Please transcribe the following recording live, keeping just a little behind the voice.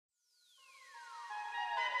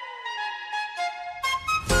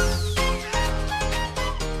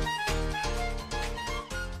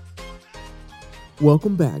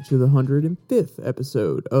Welcome back to the 105th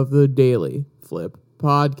episode of the DailyFlip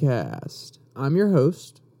podcast. I'm your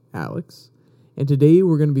host, Alex, and today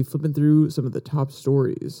we're going to be flipping through some of the top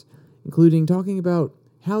stories, including talking about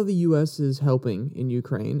how the U.S. is helping in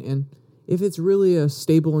Ukraine and if it's really a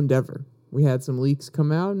stable endeavor. We had some leaks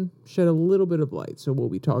come out and shed a little bit of light, so we'll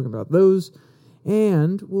be talking about those,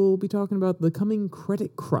 and we'll be talking about the coming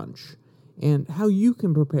credit crunch and how you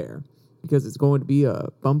can prepare, because it's going to be a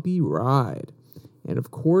bumpy ride. And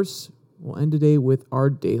of course, we'll end today with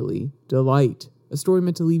our daily delight, a story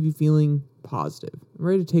meant to leave you feeling positive and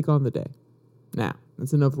ready to take on the day. Now,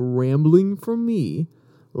 that's enough rambling from me.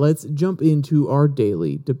 Let's jump into our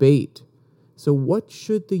daily debate. So what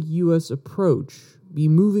should the U.S. approach be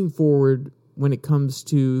moving forward when it comes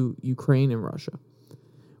to Ukraine and Russia?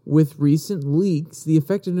 With recent leaks, the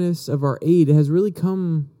effectiveness of our aid has really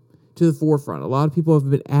come to the forefront. A lot of people have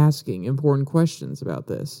been asking important questions about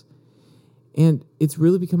this. And it's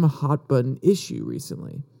really become a hot button issue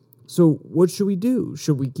recently. So what should we do?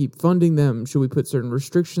 Should we keep funding them? Should we put certain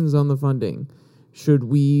restrictions on the funding? Should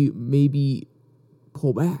we maybe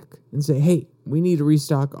pull back and say, hey, we need to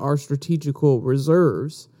restock our strategical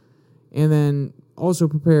reserves and then also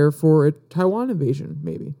prepare for a Taiwan invasion,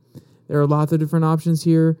 maybe? There are lots of different options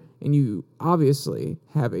here, and you obviously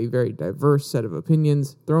have a very diverse set of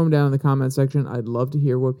opinions. Throw them down in the comment section. I'd love to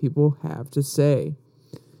hear what people have to say.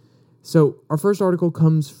 So our first article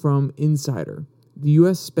comes from Insider. The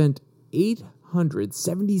U.S. spent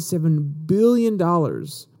 $877 billion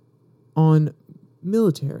on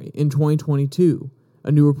military in 2022,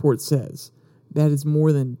 a new report says. That is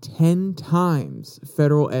more than 10 times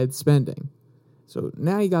federal ed spending. So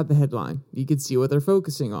now you got the headline. You can see what they're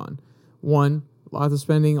focusing on. One, lots of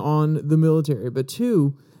spending on the military. But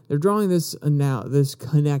two, they're drawing this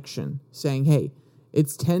connection, saying, hey,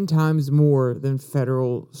 it's 10 times more than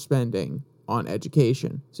federal spending on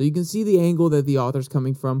education. So you can see the angle that the author's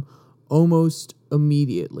coming from almost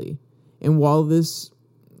immediately. And while this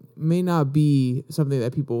may not be something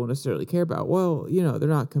that people will necessarily care about, well, they're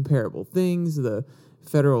not comparable things. The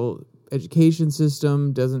federal education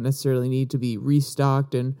system doesn't necessarily need to be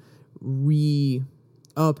restocked and re-upped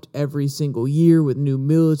every single year with new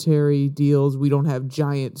military deals. We don't have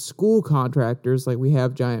giant school contractors like we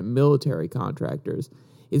have giant military contractors.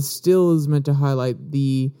 It still is meant to highlight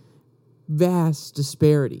the vast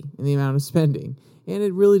disparity in the amount of spending, and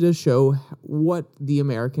it really does show what the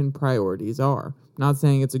American priorities are. Not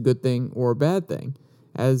saying it's a good thing or a bad thing.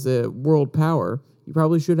 As a world power, you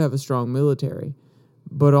probably should have a strong military,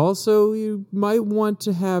 but also you might want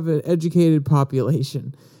to have an educated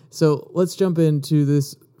population. So let's jump into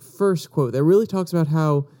this first quote that really talks about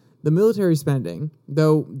how the military spending,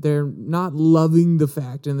 though they're not loving the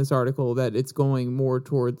fact in this article that it's going more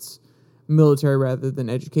towards military rather than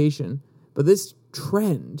education, but this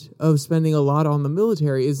trend of spending a lot on the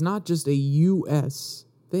military is not just a U.S.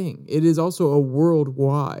 thing. It is also a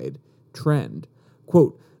worldwide trend.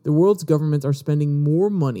 Quote, the world's governments are spending more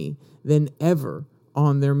money than ever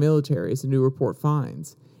on their military, as the new report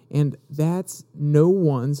finds. And that's no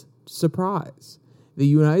one's surprise. The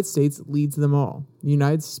United States leads them all. The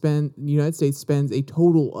United States spends a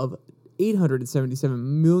total of $877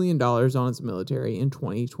 million on its military in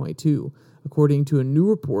 2022, according to a new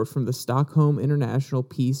report from the Stockholm International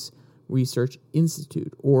Peace Research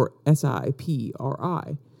Institute, or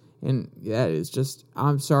SIPRI. And that is just,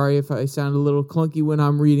 I'm sorry if I sound a little clunky when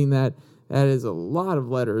I'm reading that. That is a lot of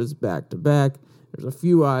letters back to back. There's a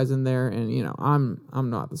few I's in there, and, I'm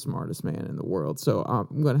not the smartest man in the world, so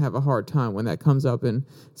I'm going to have a hard time when that comes up in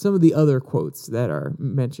some of the other quotes that are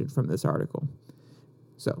mentioned from this article.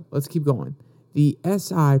 So let's keep going. The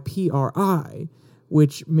SIPRI,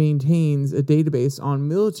 which maintains a database on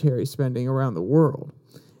military spending around the world,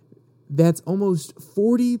 that's almost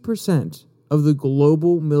 40% of the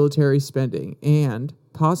global military spending, and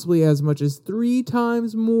possibly as much as 3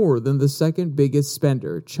 times more than the second biggest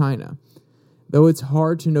spender, China. Though it's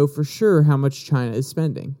hard to know for sure how much China is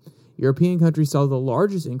spending. European countries saw the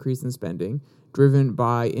largest increase in spending, driven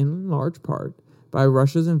in large part, by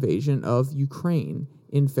Russia's invasion of Ukraine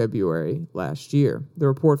in February last year. The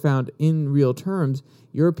report found, in real terms,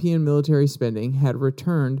 European military spending had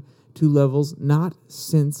returned to levels not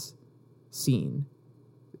since seen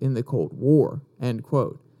in the Cold War, end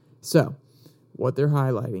quote. So, what they're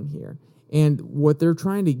highlighting here, and what they're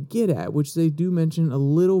trying to get at, which they do mention a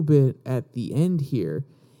little bit at the end here,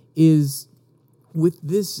 is with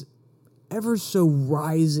this ever so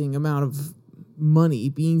rising amount of money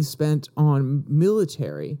being spent on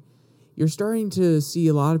military, you're starting to see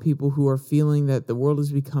a lot of people who are feeling that the world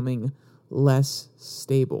is becoming less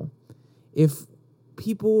stable. If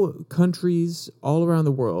countries all around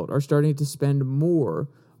the world are starting to spend more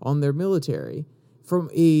on their military from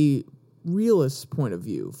a realist point of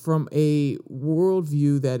view, from a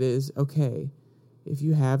worldview that is, okay, if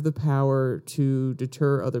you have the power to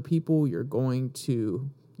deter other people, you're going to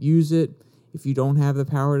use it. If you don't have the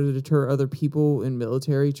power to deter other people in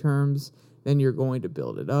military terms, then you're going to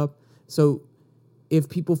build it up. So if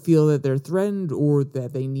people feel that they're threatened or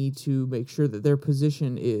that they need to make sure that their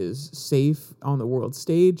position is safe on the world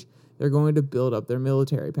stage, they're going to build up their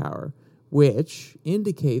military power, which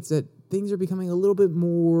indicates that things are becoming a little bit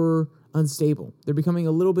more unstable. They're becoming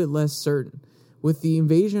a little bit less certain. With the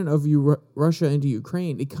invasion of Russia into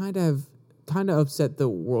Ukraine, it kind of upset the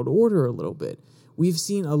world order a little bit. We've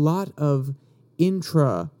seen a lot of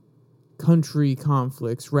intra-country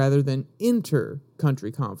conflicts rather than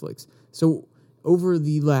inter-country conflicts. So over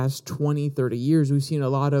the last 20, 30 years, we've seen a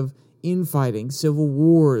lot of infighting, civil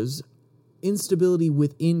wars, instability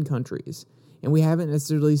within countries. And we haven't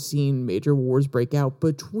necessarily seen major wars break out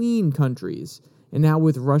between countries. And now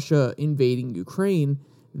with Russia invading Ukraine,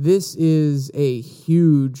 this is a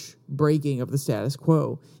huge breaking of the status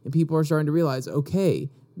quo. And people are starting to realize, okay,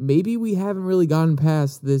 maybe we haven't really gotten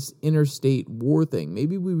past this interstate war thing.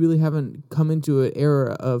 Maybe we really haven't come into an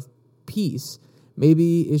era of peace.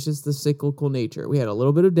 Maybe it's just the cyclical nature. We had a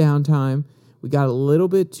little bit of downtime. We got a little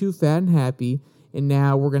bit too fat and happy. And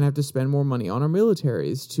now we're going to have to spend more money on our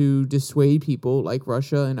militaries to dissuade people like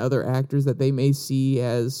Russia and other actors that they may see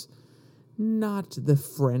as not the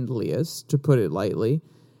friendliest, to put it lightly,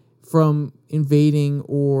 from invading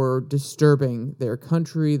or disturbing their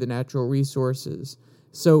country, the natural resources.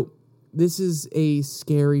 So this is a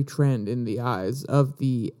scary trend in the eyes of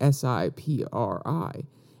the SIPRI.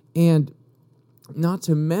 And not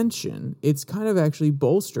to mention, it's kind of actually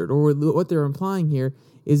bolstered, or what they're implying here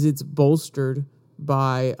is it's bolstered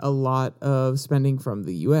by a lot of spending from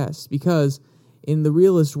the U.S. Because in the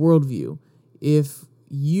realist worldview, if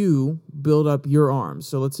you build up your arms,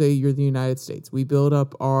 so let's say you're the United States, we build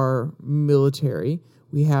up our military,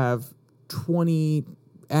 we have 20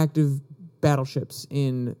 active battleships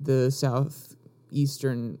in the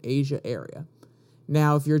Southeastern Asia area.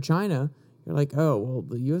 Now, if you're China, you're like, oh, well,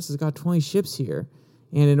 the U.S. has got 20 ships here,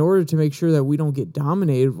 and in order to make sure that we don't get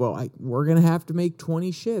dominated, well, we're going to have to make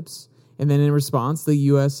 20 ships. And then in response, the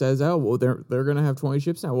U.S. says, oh, well, they're going to have 20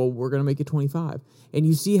 ships now. Well, we're going to make it 25. And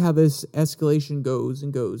you see how this escalation goes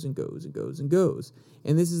and goes and goes and goes and goes.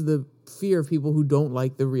 And this is the fear of people who don't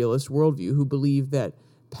like the realist worldview, who believe that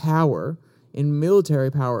power, and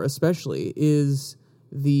military power especially, is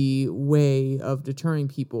the way of deterring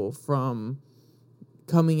people from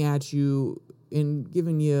coming at you and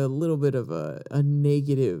giving you a little bit of a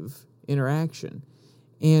negative interaction.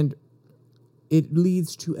 And it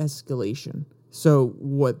leads to escalation. So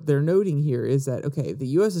what they're noting here is that, okay, the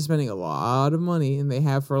U.S. is spending a lot of money, and they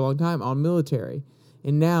have for a long time, on military.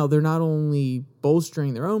 And now they're not only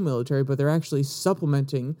bolstering their own military, but they're actually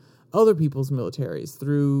supplementing other people's militaries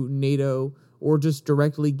through NATO or just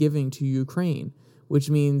directly giving to Ukraine, which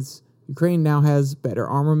means Ukraine now has better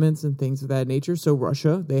armaments and things of that nature. So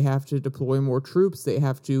Russia, they have to deploy more troops. They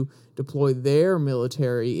have to deploy their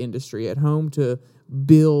military industry at home to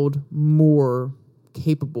build more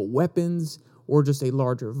capable weapons or just a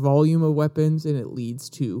larger volume of weapons, and it leads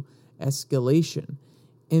to escalation.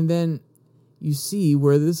 And then you see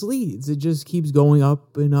where this leads. It just keeps going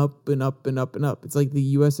up and up and up and up and up. It's like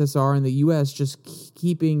the USSR and the US just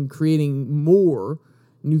keeping creating more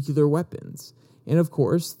nuclear weapons. And of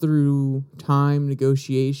course, through time,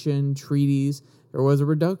 negotiation, treaties, there was a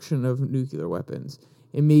reduction of nuclear weapons.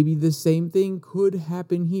 And maybe the same thing could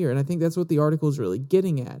happen here. And I think that's what the article is really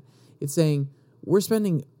getting at. It's saying we're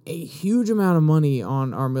spending a huge amount of money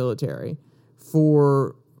on our military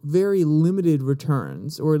for very limited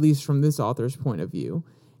returns, or at least from this author's point of view.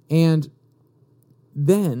 And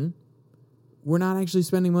then we're not actually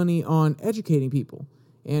spending money on educating people.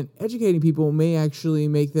 And educating people may actually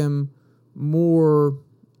make them more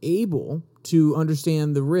able to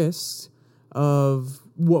understand the risks of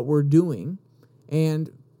what we're doing and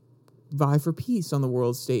vie for peace on the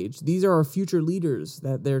world stage. These are our future leaders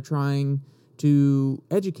that they're trying to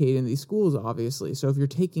educate in these schools, obviously. So if you're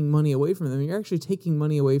taking money away from them, you're actually taking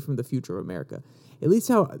money away from the future of America. At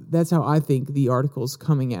least that's how I think the article's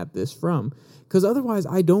coming at this from. Because otherwise,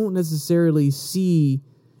 I don't necessarily see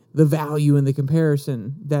the value in the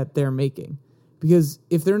comparison that they're making. Because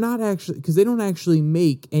if they're not actually, because they don't actually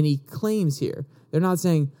make any claims here. They're not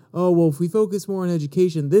saying, oh, well, if we focus more on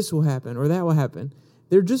education, this will happen or that will happen.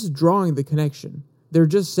 They're just drawing the connection. They're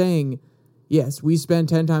just saying, yes, we spend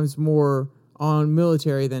 10 times more on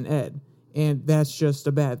military than ed, and that's just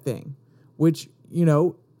a bad thing. Which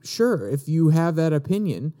sure, if you have that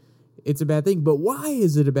opinion, it's a bad thing. But why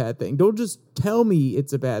is it a bad thing? Don't just tell me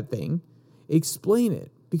it's a bad thing. Explain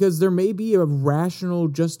it. Because there may be a rational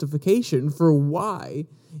justification for why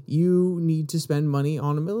you need to spend money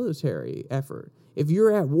on a military effort. If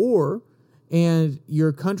you're at war and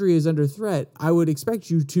your country is under threat, I would expect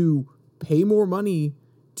you to pay more money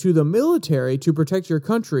to the military to protect your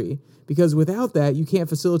country, because without that, you can't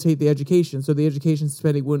facilitate the education, so the education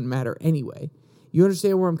spending wouldn't matter anyway. You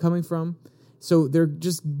understand where I'm coming from? So they're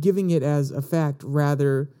just giving it as a fact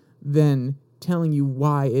rather than telling you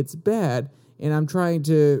why it's bad. And I'm trying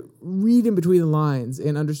to read in between the lines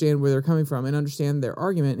and understand where they're coming from and understand their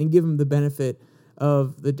argument and give them the benefit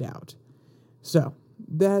of the doubt. So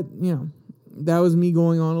that was me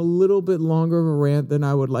going on a little bit longer of a rant than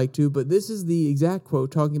I would like to, but this is the exact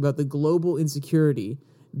quote talking about the global insecurity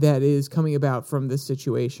that is coming about from this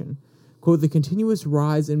situation. Quote, "The continuous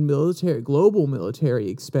rise in global military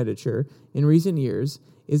expenditure in recent years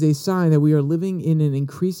is a sign that we are living in an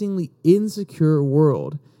increasingly insecure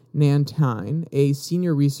world," Nantine, a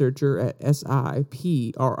senior researcher at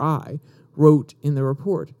SIPRI, wrote in the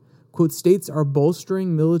report. Quote, "States are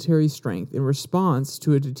bolstering military strength in response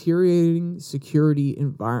to a deteriorating security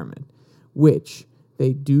environment, which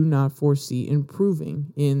they do not foresee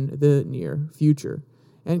improving in the near future."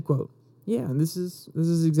 End quote. Yeah, and this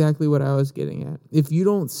is exactly what I was getting at. If you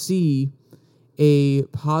don't see a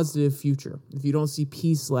positive future, if you don't see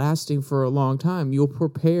peace lasting for a long time, you'll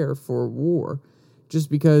prepare for war just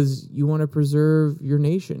because you want to preserve your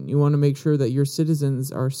nation. You want to make sure that your citizens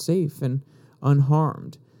are safe and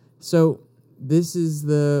unharmed. So this is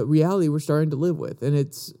the reality we're starting to live with, and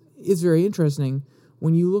it's very interesting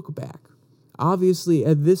when you look back. Obviously,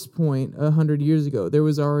 at this point, 100 years ago, there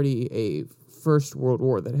was already a First World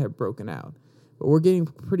War that had broken out. But we're getting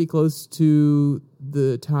pretty close to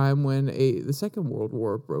the time when the Second World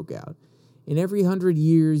War broke out. In every 100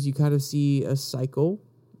 years, you kind of see a cycle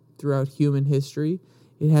throughout human history.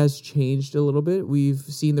 It has changed a little bit. We've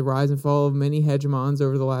seen the rise and fall of many hegemons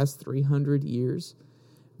over the last 300 years.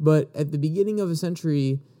 But at the beginning of a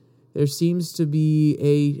century, there seems to be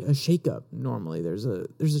a shakeup normally. There's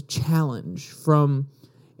a challenge from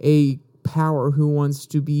a power who wants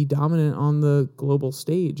to be dominant on the global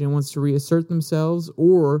stage and wants to reassert themselves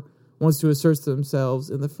or wants to assert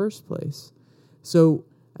themselves in the first place. So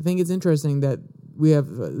I think it's interesting that we have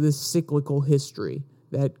this cyclical history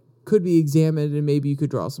that could be examined, and maybe you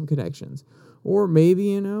could draw some connections. Or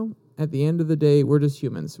maybe, at the end of the day, we're just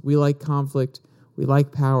humans. We like conflict, we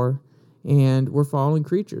like power, and we're fallen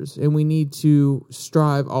creatures, and we need to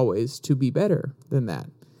strive always to be better than that.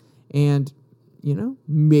 And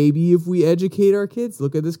maybe if we educate our kids,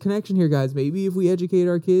 look at this connection here, guys. Maybe if we educate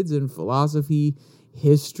our kids in philosophy,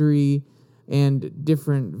 history, and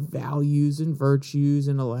different values and virtues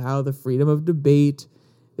and allow the freedom of debate,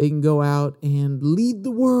 they can go out and lead the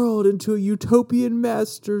world into a utopian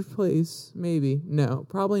master place. Maybe. No,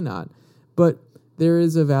 probably not. But there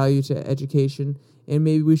is a value to education, and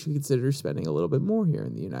maybe we should consider spending a little bit more here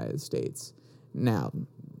in the United States. Now,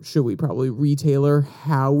 should we probably retailer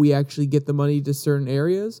how we actually get the money to certain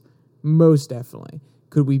areas? Most definitely.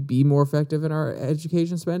 Could we be more effective in our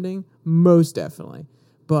education spending? Most definitely.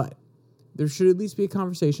 But there should at least be a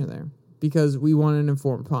conversation there, because we want an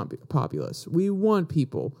informed populace. We want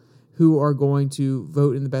people who are going to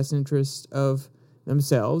vote in the best interest of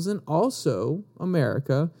themselves and also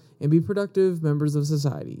America and be productive members of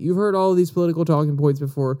society. You've heard all of these political talking points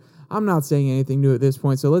before. I'm not saying anything new at this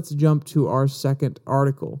point, so let's jump to our second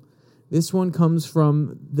article. This one comes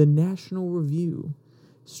from the National Review.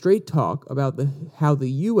 Straight talk about how the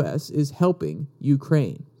U.S. is helping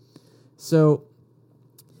Ukraine. So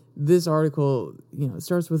this article,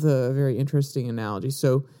 starts with a very interesting analogy.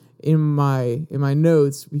 So in my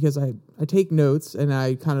notes, because I take notes and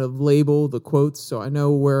I kind of label the quotes so I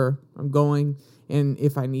know where I'm going and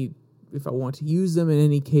if I want to use them in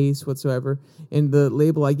any case whatsoever. And the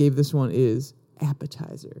label I gave this one is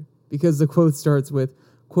appetizer, because the quote starts with,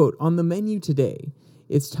 quote, "On the menu today,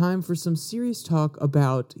 it's time for some serious talk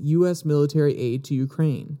about U.S. military aid to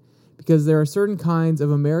Ukraine, because there are certain kinds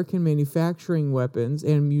of American manufacturing weapons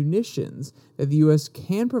and munitions that the U.S.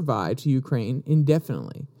 can provide to Ukraine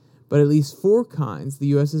indefinitely, but at least 4 kinds the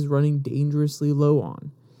U.S. is running dangerously low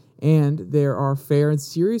on. And there are fair and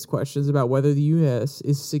serious questions about whether the U.S.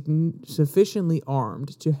 is sufficiently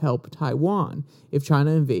armed to help Taiwan if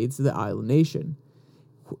China invades the island nation.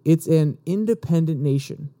 It's an independent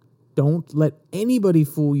nation. Don't let anybody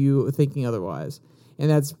fool you thinking otherwise."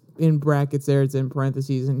 And that's in brackets there. It's in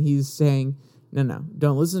parentheses. And he's saying, no,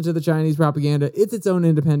 don't listen to the Chinese propaganda. It's its own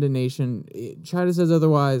independent nation. China says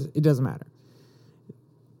otherwise. It doesn't matter.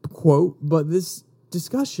 quote, but this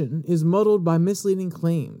discussion is muddled by misleading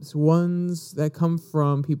claims, ones that come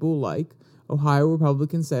from people like Ohio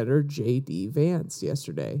Republican Senator J.D. Vance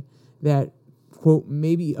yesterday, that, quote,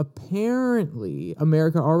 maybe apparently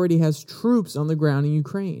America already has troops on the ground in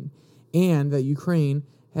Ukraine, and that Ukraine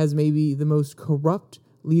has maybe the most corrupt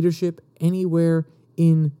leadership anywhere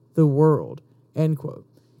in the world, end quote.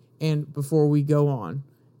 And before we go on,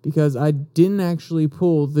 because I didn't actually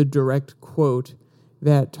pull the direct quote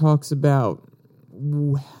that talks about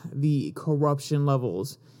the corruption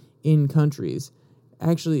levels in countries.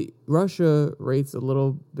 Actually, Russia rates a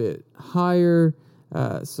little bit higher.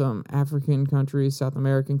 Some African countries, South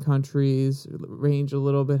American countries range a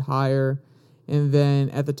little bit higher. And then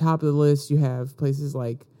at the top of the list, you have places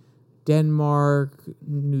like Denmark,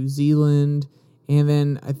 New Zealand, and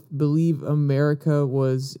then I believe America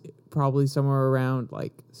was probably somewhere around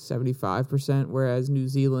like 75%, whereas New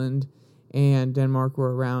Zealand and Denmark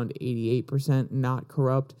were around 88% not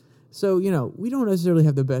corrupt. So, we don't necessarily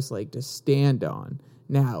have the best leg to stand on.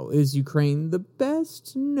 Now, is Ukraine the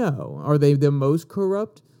best? No. Are they the most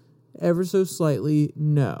corrupt? Ever so slightly?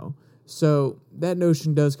 No. So that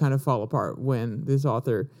notion does kind of fall apart when this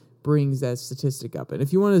author brings that statistic up. And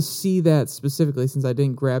if you want to see that specifically, since I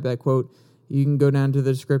didn't grab that quote, you can go down to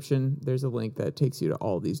the description. There's a link that takes you to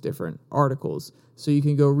all these different articles. So you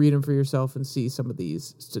can go read them for yourself and see some of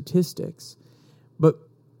these statistics. But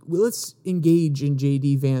let's engage in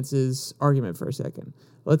J.D. Vance's argument for a second.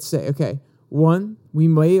 Let's say, okay, one, we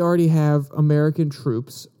may already have American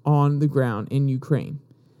troops on the ground in Ukraine.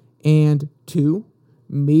 And two,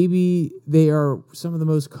 maybe they are some of the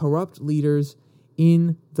most corrupt leaders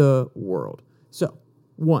in the world. So,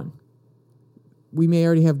 one, we may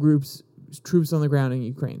already have troops on the ground in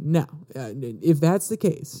Ukraine. Now, if that's the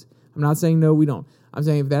case, I'm not saying no, we don't. I'm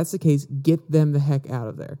saying if that's the case, get them the heck out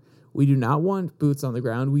of there. We do not want boots on the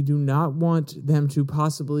ground. We do not want them to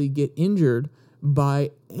possibly get injured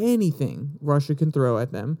by anything Russia can throw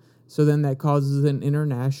at them. So then that causes an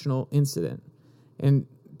international incident. And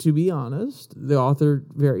to be honest, the author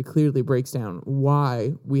very clearly breaks down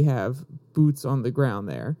why we have boots on the ground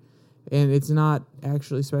there. And it's not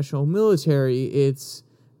actually special military.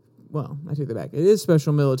 I take that back. It is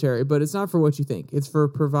special military, but it's not for what you think. It's for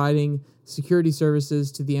providing security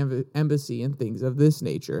services to the embassy and things of this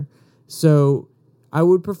nature. So I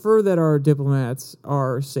would prefer that our diplomats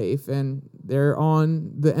are safe and they're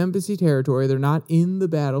on the embassy territory. They're not in the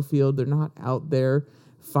battlefield. They're not out there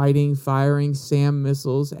firing SAM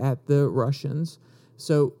missiles at the Russians.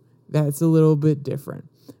 So that's a little bit different.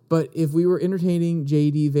 But if we were entertaining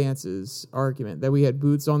J.D. Vance's argument that we had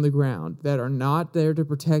boots on the ground that are not there to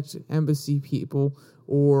protect embassy people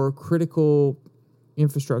or critical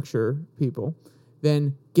infrastructure people,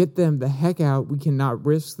 then get them the heck out. We cannot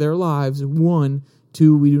risk their lives. One,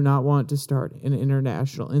 two, we do not want to start an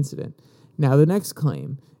international incident. Now, the next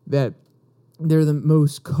claim that they're the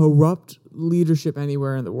most corrupt leadership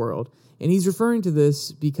anywhere in the world. And he's referring to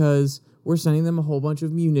this because we're sending them a whole bunch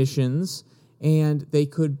of munitions, and they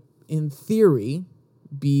could, in theory,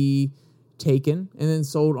 be taken and then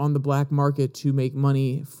sold on the black market to make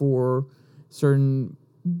money for certain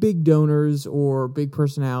big donors or big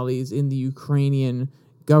personalities in the Ukrainian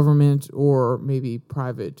government or maybe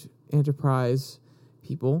private enterprise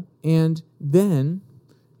people. And then,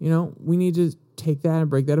 we need to take that and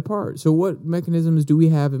break that apart. So what mechanisms do we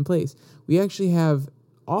have in place? We actually have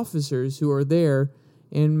officers who are there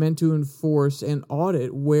and meant to enforce and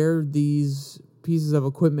audit where these pieces of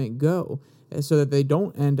equipment go so that they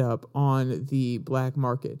don't end up on the black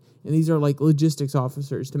market. And these are like logistics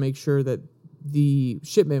officers to make sure that the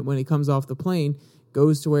shipment, when it comes off the plane,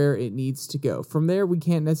 goes to where it needs to go. From there, we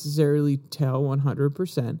can't necessarily tell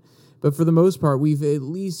 100%, but for the most part, we've at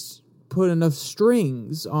least put enough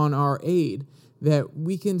strings on our aid that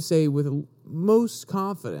we can say with most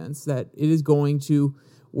confidence that it is going to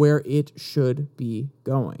where it should be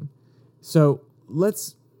going. So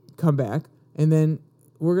let's come back, and then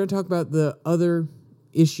we're going to talk about the other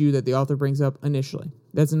issue that the author brings up initially.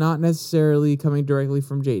 That's not necessarily coming directly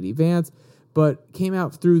from J.D. Vance, but came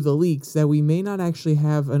out through the leaks that we may not actually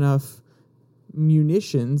have enough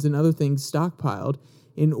munitions and other things stockpiled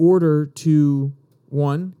in order to,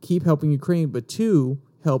 one, keep helping Ukraine, but two,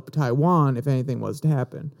 help Taiwan if anything was to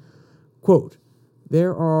happen. Quote,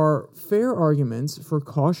 there are fair arguments for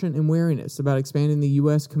caution and wariness about expanding the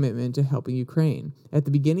U.S. commitment to helping Ukraine. At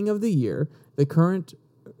the beginning of the year,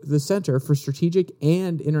 the Center for Strategic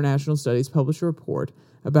and International Studies published a report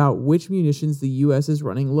about which munitions the U.S. is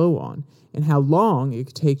running low on and how long it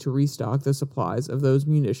could take to restock the supplies of those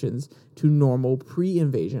munitions to normal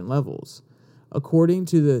pre-invasion levels. according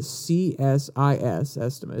to the CSIS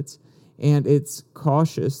estimates, and it's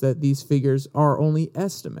cautious that these figures are only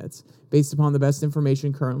estimates based upon the best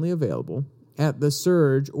information currently available. At the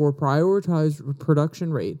surge or prioritized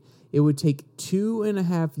production rate, it would take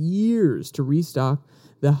 2.5 years to restock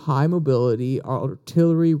the High Mobility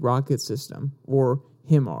Artillery Rocket System, or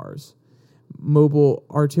HIMARS, Mobile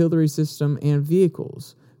Artillery System and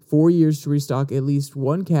Vehicles, 4 years to restock at least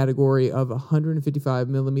one category of 155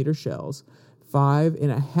 millimeter shells,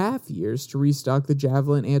 5.5 years to restock the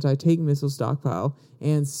Javelin anti-tank missile stockpile,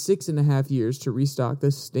 and 6.5 years to restock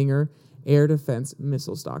the Stinger air defense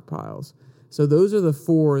missile stockpiles. So those are the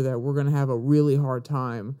 4 that we're going to have a really hard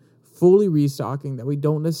time fully restocking, that we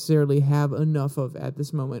don't necessarily have enough of at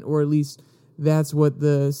this moment, or at least that's what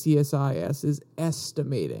the CSIS is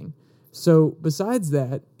estimating. So besides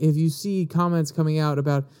that, if you see comments coming out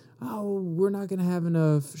about, oh, we're not going to have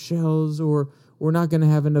enough shells, or we're not going to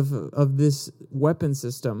have enough of this weapon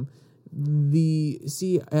system, the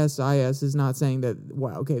CSIS is not saying that,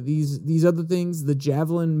 wow, okay, these other things, the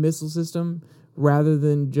Javelin missile system, rather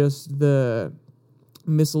than just the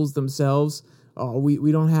missiles themselves, oh,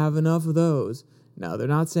 we don't have enough of those. No, they're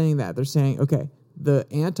not saying that. They're saying, okay, the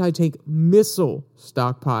anti-tank missile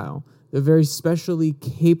stockpile, the very specially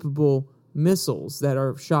capable missiles that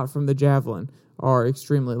are shot from the Javelin, are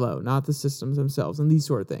extremely low, not the systems themselves, and these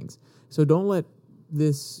sort of things. So don't let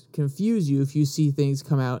this confuse you if you see things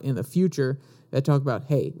come out in the future that talk about,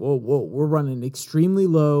 hey, whoa, we're running extremely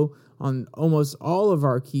low on almost all of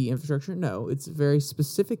our key infrastructure. No, it's very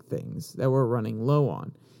specific things that we're running low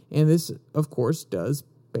on. And this, of course, does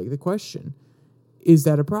beg the question, is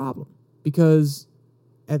that a problem? Because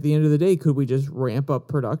at the end of the day, could we just ramp up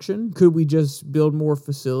production? Could we just build more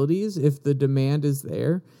facilities if the demand is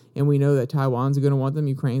there? And we know that Taiwan's going to want them,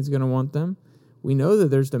 Ukraine's going to want them. We know that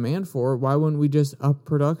there's demand for it. Why wouldn't we just up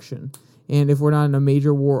production? And if we're not in a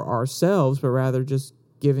major war ourselves, but rather just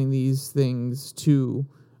giving these things to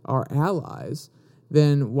our allies,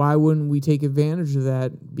 then why wouldn't we take advantage of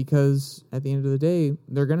that? Because at the end of the day,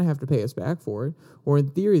 they're going to have to pay us back for it, or in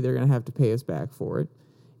theory, they're going to have to pay us back for it.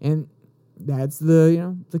 And that's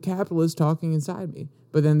the capitalist talking inside me.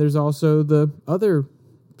 But then there's also the other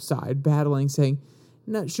side battling, saying,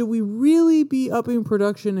 now, should we really be upping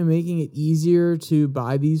production and making it easier to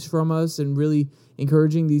buy these from us, and really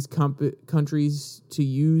encouraging these countries to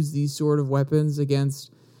use these sort of weapons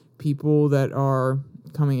against people that are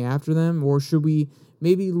coming after them? Or should we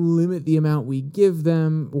maybe limit the amount we give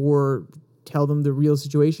them, or tell them the real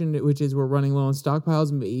situation, which is we're running low on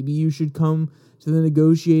stockpiles? Maybe you should come to the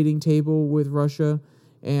negotiating table with Russia.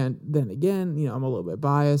 And then again, I'm a little bit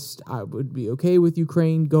biased. I would be okay with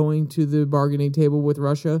Ukraine going to the bargaining table with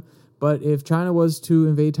Russia. But if China was to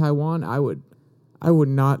invade Taiwan, I would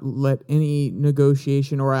not let any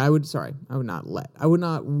negotiation, I would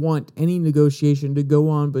not want any negotiation to go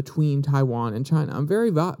on between Taiwan and China. I'm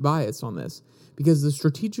very biased on this, because the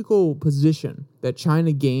strategical position that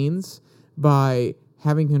China gains by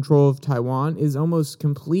having control of Taiwan is almost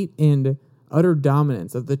complete and utter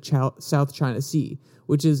dominance of the South China Sea,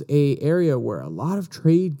 which is an area where a lot of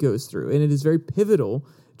trade goes through, and it is very pivotal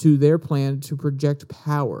to their plan to project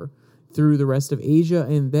power through the rest of Asia,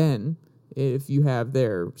 and then, if you have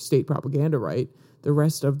their state propaganda right, the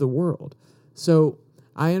rest of the world. So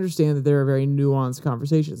I understand that there are very nuanced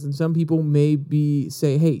conversations, and some people may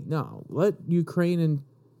say, hey, no, let Ukraine and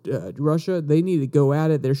Russia, they need to go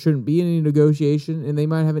at it. There shouldn't be any negotiation, and they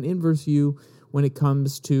might have an inverse view when it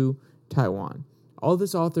comes to Taiwan. All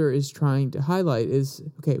this author is trying to highlight is,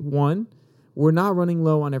 okay, one, we're not running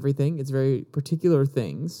low on everything. It's very particular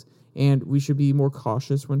things, and we should be more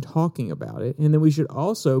cautious when talking about it. And then we should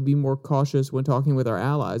also be more cautious when talking with our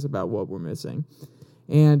allies about what we're missing.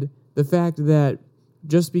 And the fact that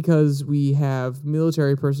just because we have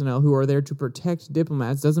military personnel who are there to protect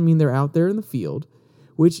diplomats doesn't mean they're out there in the field,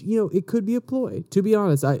 which, it could be a ploy. To be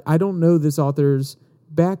honest, I don't know this author's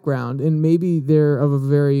background, and maybe they're of a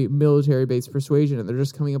very military-based persuasion, and they're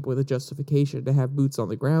just coming up with a justification to have boots on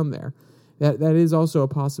the ground there. That is also a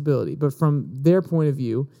possibility. But from their point of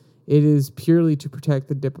view, it is purely to protect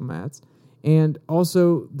the diplomats. And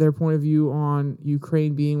also their point of view on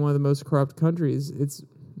Ukraine being one of the most corrupt countries. It's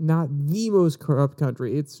not the most corrupt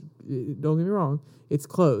country. Don't get me wrong, it's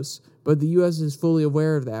close. But the U.S. is fully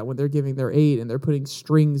aware of that when they're giving their aid, and they're putting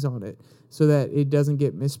strings on it so that it doesn't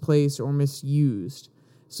get misplaced or misused.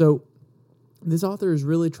 So this author is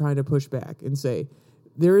really trying to push back and say,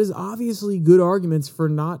 there is obviously good arguments for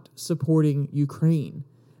not supporting Ukraine,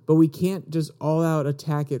 but we can't just all out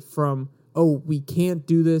attack it from, oh, we can't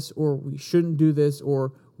do this, or we shouldn't do this,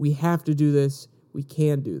 or we have to do this, we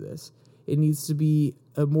can do this. It needs to be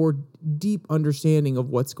a more deep understanding of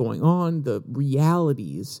what's going on, the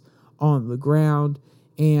realities on the ground,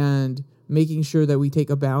 and making sure that we take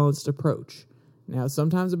a balanced approach. Now,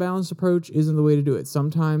 sometimes a balanced approach isn't the way to do it.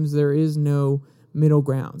 Sometimes there is no middle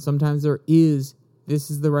ground. Sometimes there is,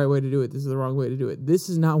 this is the right way to do it, this is the wrong way to do it. This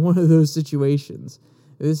is not one of those situations.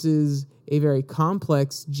 This is a very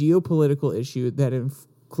complex geopolitical issue that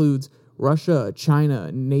includes Russia,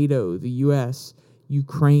 China, NATO, the US,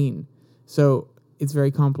 Ukraine. So it's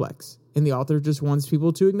very complex. And the author just wants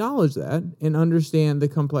people to acknowledge that and understand the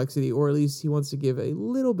complexity, or at least he wants to give a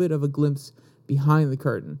little bit of a glimpse behind the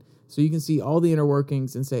curtain. So you can see all the inner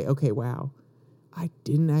workings and say, okay, wow, I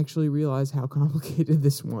didn't actually realize how complicated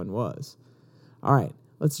this one was. All right,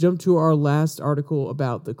 let's jump to our last article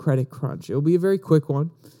about the credit crunch. It'll be a very quick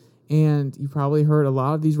one, and you probably heard a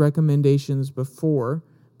lot of these recommendations before,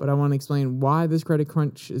 but I want to explain why this credit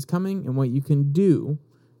crunch is coming and what you can do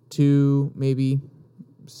to maybe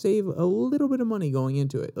save a little bit of money going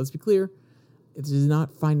into it. Let's be clear, it is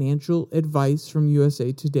not financial advice from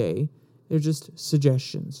USA Today. They're just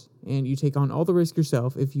suggestions, and you take on all the risk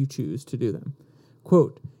yourself if you choose to do them.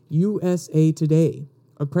 Quote, USA Today,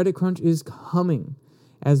 a credit crunch is coming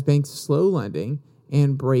as banks slow lending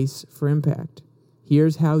and brace for impact.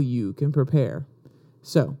 Here's how you can prepare.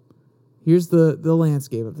 So, here's the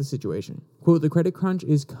landscape of the situation. Quote, the credit crunch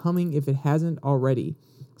is coming if it hasn't already.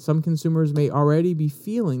 Some consumers may already be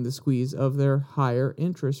feeling the squeeze of their higher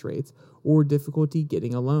interest rates or difficulty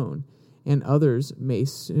getting a loan, and others may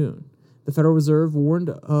soon. The Federal Reserve warned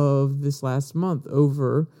of this last month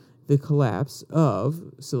over the collapse of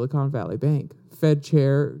Silicon Valley Bank. Fed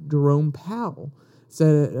Chair Jerome Powell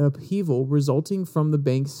said an upheaval resulting from the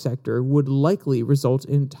bank sector would likely result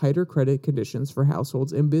in tighter credit conditions for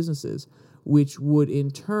households and businesses, which would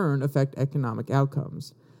in turn affect economic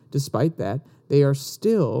outcomes. Despite that, they are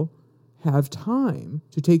still have time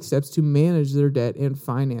to take steps to manage their debt and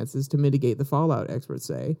finances to mitigate the fallout, experts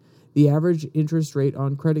say. The average interest rate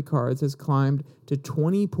on credit cards has climbed to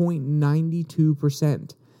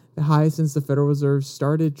 20.92%, the highest since the Federal Reserve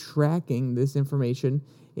started tracking this information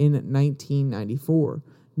in 1994.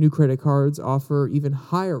 New credit cards offer even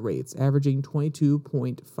higher rates, averaging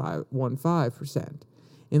 22.15%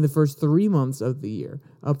 in the first 3 months of the year,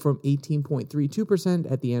 up from 18.32%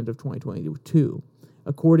 at the end of 2022,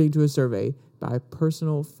 according to a survey by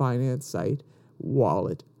personal finance site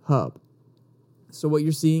Wallet Hub. So what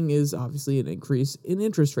you're seeing is obviously an increase in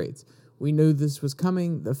interest rates. We knew this was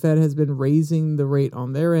coming. The Fed has been raising the rate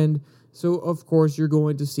on their end. So, of course, you're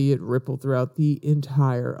going to see it ripple throughout the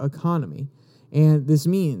entire economy. And this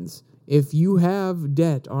means if you have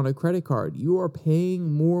debt on a credit card, you are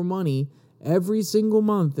paying more money every single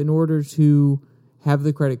month in order to have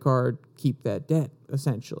the credit card keep that debt,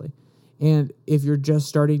 essentially. And if you're just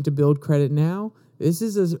starting to build credit now, this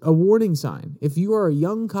is a warning sign. If you are a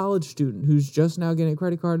young college student who's just now getting a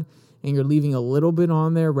credit card and you're leaving a little bit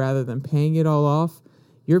on there rather than paying it all off,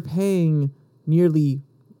 you're paying nearly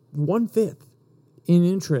 1/5 in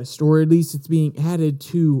interest, or at least it's being added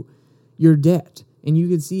to your debt. And you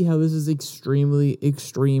can see how this is extremely,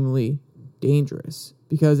 extremely dangerous.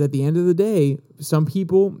 Because at the end of the day, some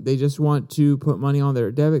people, they just want to put money on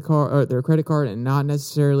their debit card or their credit card and not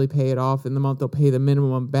necessarily pay it off in the month. They'll pay the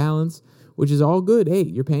minimum balance, which is all good. Hey,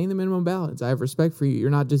 you're paying the minimum balance. I have respect for you. You're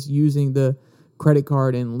not just using the credit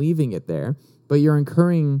card and leaving it there, but you're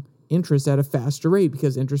incurring interest at a faster rate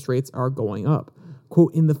because interest rates are going up.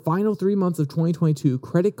 Quote, in the final 3 months of 2022,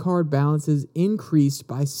 credit card balances increased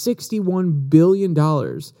by $61 billion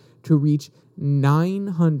to reach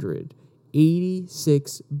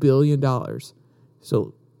 $986 billion.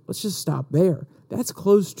 So let's just stop there. That's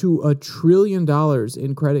close to $1 trillion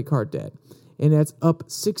in credit card debt, and that's up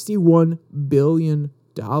 $61 billion.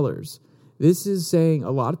 This is saying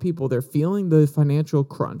a lot of people, they're feeling the financial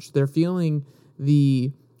crunch. They're feeling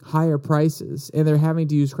the higher prices, and they're having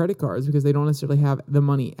to use credit cards because they don't necessarily have the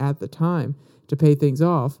money at the time to pay things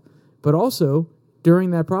off. But also, during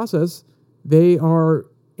that process, they are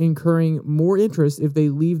incurring more interest if they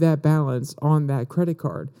leave that balance on that credit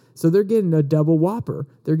card. So they're getting a double whopper.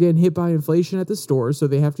 They're getting hit by inflation at the store, so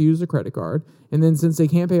they have to use a credit card. And then since they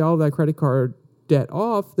can't pay all of that credit card debt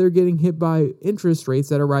off, they're getting hit by interest rates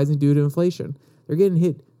that are rising due to inflation. They're getting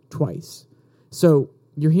hit twice. So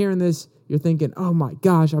you're hearing this, you're thinking, oh my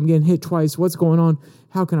gosh, I'm getting hit twice. What's going on?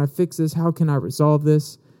 How can I fix this? How can I resolve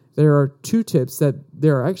this? There are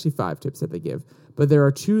actually 5 tips that they give, but there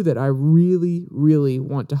are 2 that I really, really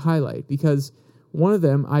want to highlight because one of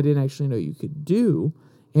them I didn't actually know you could do.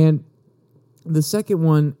 And the second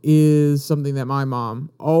one is something that my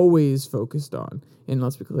mom always focused on. And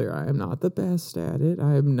let's be clear, I am not the best at it.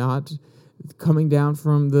 I am not coming down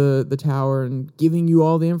from the tower and giving you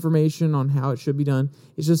all the information on how it should be done.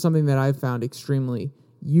 It's just something that I've found extremely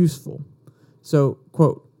useful. So,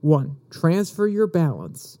 quote, 1, transfer your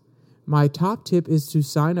balance. My top tip is to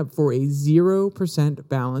sign up for a 0%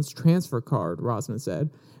 balance transfer card, Rosman said.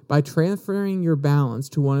 By transferring your balance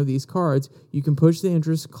to one of these cards, you can push the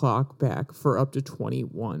interest clock back for up to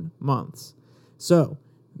 21 months. So,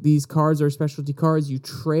 these cards are specialty cards. You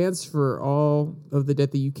transfer all of the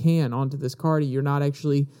debt that you can onto this card, and you're not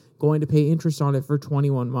actually going to pay interest on it for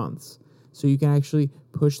 21 months. So you can actually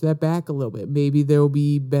push that back a little bit. Maybe there will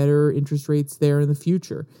be better interest rates there in the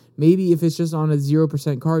future. Maybe if it's just on a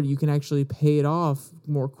 0% card, you can actually pay it off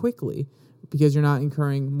more quickly because you're not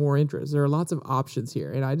incurring more interest. There are lots of options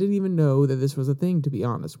here, and I didn't even know that this was a thing, to be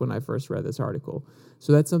honest, when I first read this article.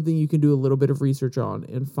 So that's something you can do a little bit of research on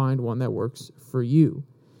and find one that works for you.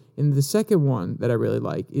 And the second one that I really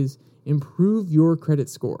like is improve your credit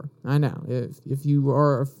score. I know, if you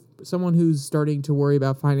are someone who's starting to worry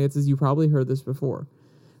about finances, you probably heard this before.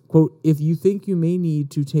 Quote, if you think you may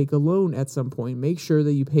need to take a loan at some point, make sure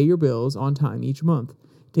that you pay your bills on time each month.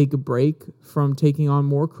 Take a break from taking on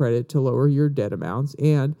more credit to lower your debt amounts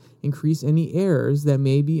and increase any errors that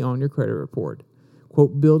may be on your credit report.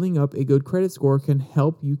 Quote, building up a good credit score can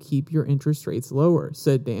help you keep your interest rates lower,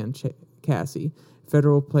 said Dan Cassie,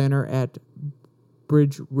 federal planner at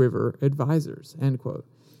Bridge River Advisors, end quote.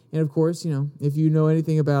 And of course, if you know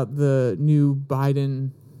anything about the new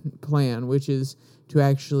Biden plan, which is to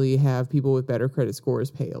actually have people with better credit scores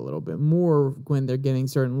pay a little bit more when they're getting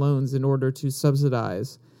certain loans in order to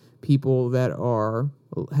subsidize people that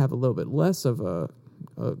have a little bit less of a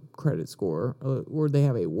credit score, or they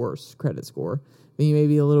have a worse credit score, then you may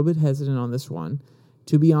be a little bit hesitant on this one.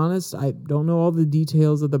 To be honest, I don't know all the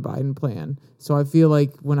details of the Biden plan, so I feel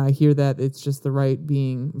like when I hear that, it's just the right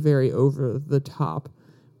being very over the top.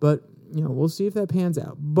 But, we'll see if that pans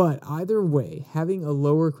out. But either way, having a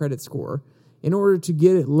lower credit score, in order to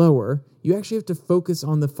get it lower, you actually have to focus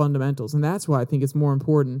on the fundamentals. And that's why I think it's more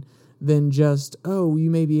important than just, you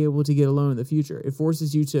may be able to get a loan in the future. It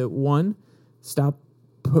forces you to, 1, stop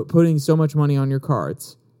putting so much money on your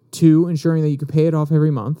cards. 2, ensuring that you can pay it off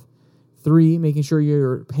every month. 3, making sure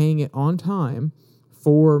you're paying it on time.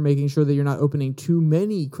 4, making sure that you're not opening too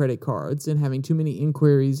many credit cards and having too many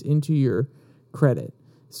inquiries into your credit.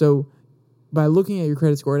 So by looking at your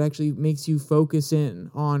credit score, it actually makes you focus in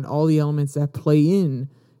on all the elements that play in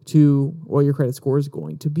to what your credit score is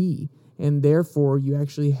going to be. And therefore, you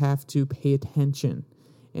actually have to pay attention.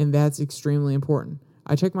 And that's extremely important.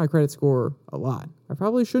 I check my credit score a lot. I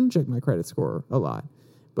probably shouldn't check my credit score a lot.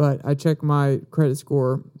 But I check my credit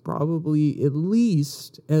score probably at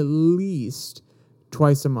least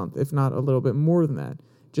twice a month, if not a little bit more than that.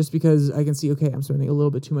 Just because I can see, okay, I'm spending a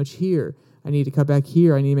little bit too much here. I need to cut back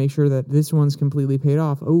here. I need to make sure that this one's completely paid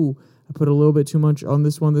off. Oh, I put a little bit too much on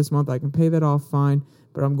this one this month. I can pay that off fine,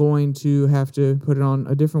 but I'm going to have to put it on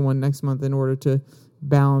a different one next month in order to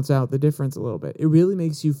balance out the difference a little bit. It really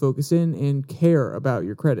makes you focus in and care about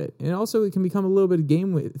your credit. And also it can become a little bit of a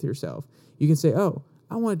game with yourself. You can say,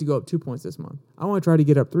 I want it to go up 2 points this month. I want to try to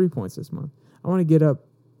get up 3 points this month. I want to get up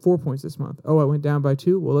 4 points this month. I went down by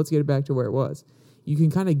 2. Well, let's get it back to where it was. You can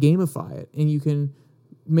kind of gamify it, and you can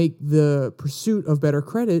make the pursuit of better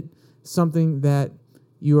credit something that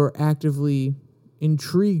you are actively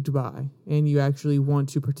intrigued by and you actually want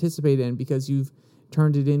to participate in because you've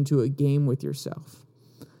turned it into a game with yourself.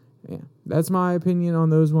 Yeah, that's my opinion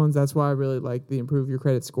on those ones. That's why I really like the improve your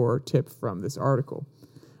credit score tip from this article.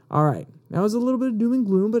 All right, that was a little bit of doom and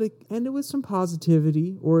gloom, but it ended with some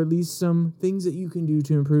positivity, or at least some things that you can do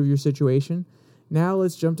to improve your situation. Now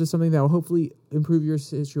let's jump to something that will hopefully improve your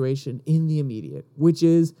situation in the immediate, which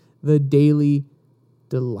is the Daily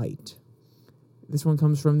Delight. This one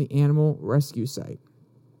comes from the animal rescue site.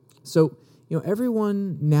 So,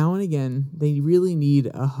 everyone now and again, they really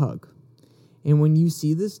need a hug. And when you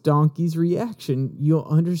see this donkey's reaction, you'll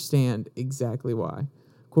understand exactly why.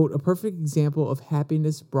 Quote, a perfect example of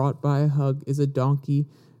happiness brought by a hug is a donkey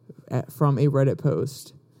from a Reddit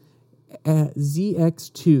post. At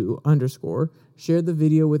ZX2_ shared the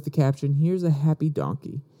video with the caption, here's a happy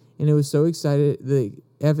donkey. And it was so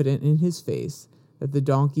evident in his face that the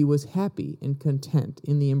donkey was happy and content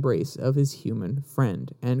in the embrace of his human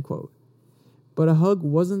friend, end quote. But a hug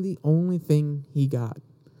wasn't the only thing he got.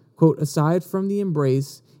 Quote, aside from the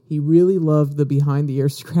embrace, he really loved the behind-the-ear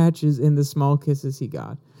scratches and the small kisses he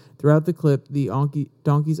got. Throughout the clip, the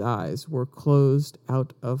donkey's eyes were closed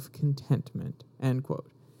out of contentment, end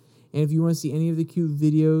quote. And if you want to see any of the cute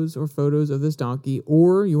videos or photos of this donkey,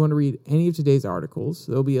 or you want to read any of today's articles,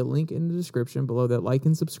 there'll be a link in the description below that like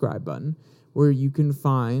and subscribe button, where you can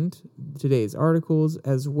find today's articles,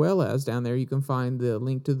 as well as down there you can find the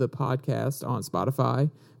link to the podcast on Spotify,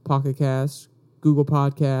 Pocket Cast, Google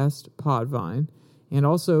Podcast, Podvine, and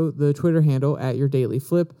also the Twitter handle at Your Daily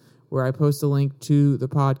Flip, where I post a link to the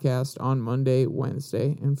podcast on Monday,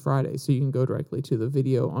 Wednesday, and Friday, so you can go directly to the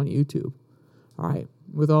video on YouTube. All right,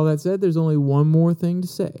 with all that said, there's only one more thing to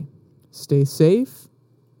say. Stay safe,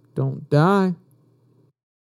 don't die.